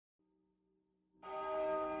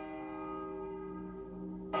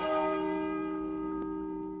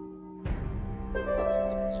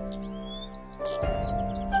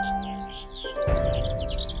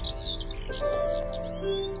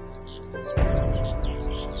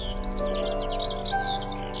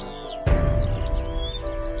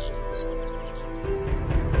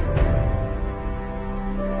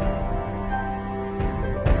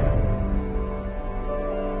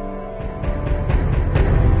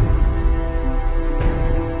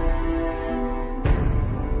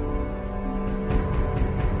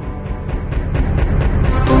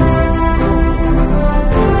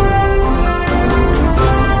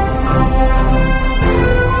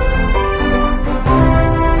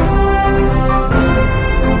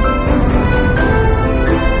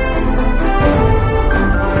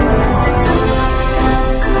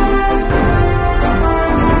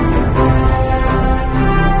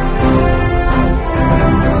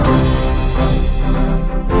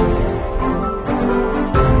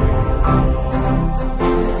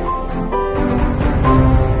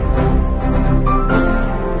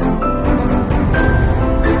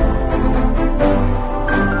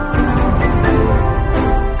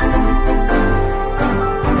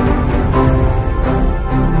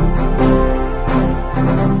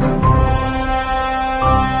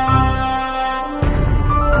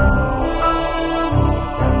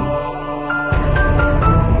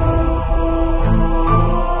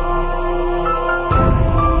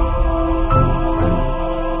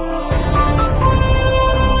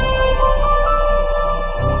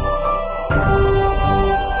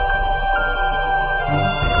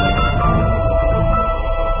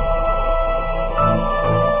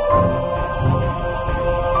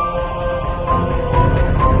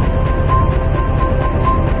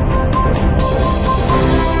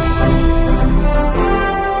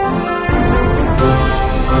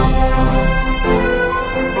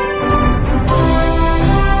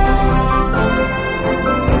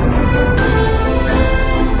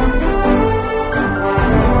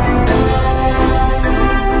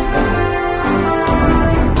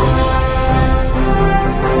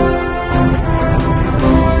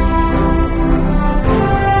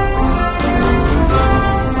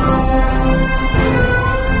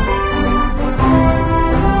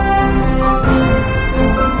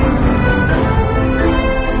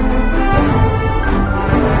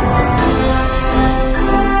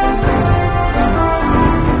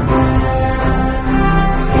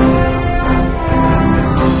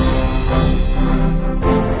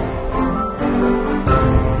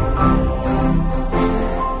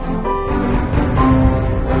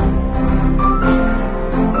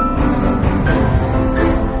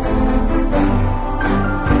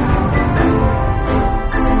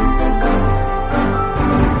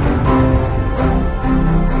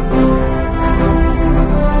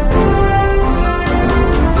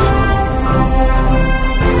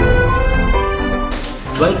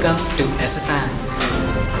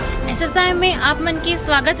SSI में आप मन की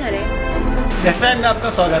स्वागत है। एसएसआई में आपका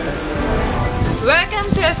स्वागत है। Welcome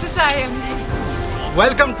to एसएसआईएम।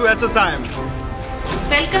 Welcome to एसएसआईएम।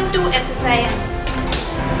 Welcome to एसएसआईएम।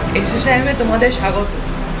 SSI में तुम्हारे स्वागत।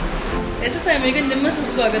 एसएसआई में निम्न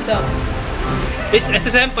सुस्वागत। इस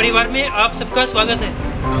एसएसआईएम परिवार में आप सबका स्वागत है।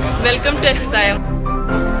 Welcome to एसएसआईएम।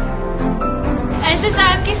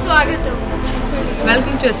 एसएसआईएम की स्वागत हो।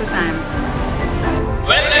 Welcome to एसएसआईएम।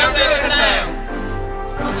 Welcome to एसएसआईएम।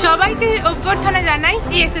 সবাইকে অভ্যর্থনা জানাই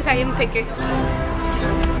এই এসএসআইএম থেকে।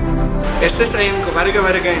 एसएसआईएम को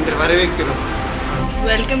वर्ग inter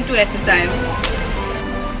welcome to एसएसआईएम।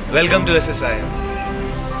 Welcome to एसएसआईएम।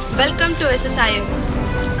 Welcome to एसएसआईएम।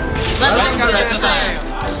 Welcome to एसएसआईएम।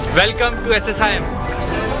 Welcome to एसएसआईएम।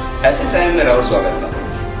 SSI में राउर स्वागत है।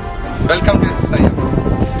 Welcome to एसएसआईएम।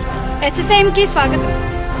 एसएसआईएम की स्वागत।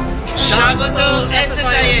 स्वागत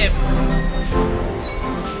एसएसआईएम।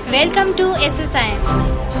 Welcome to एसएसआईएम।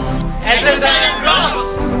 एसएसआईएम रॉक्स।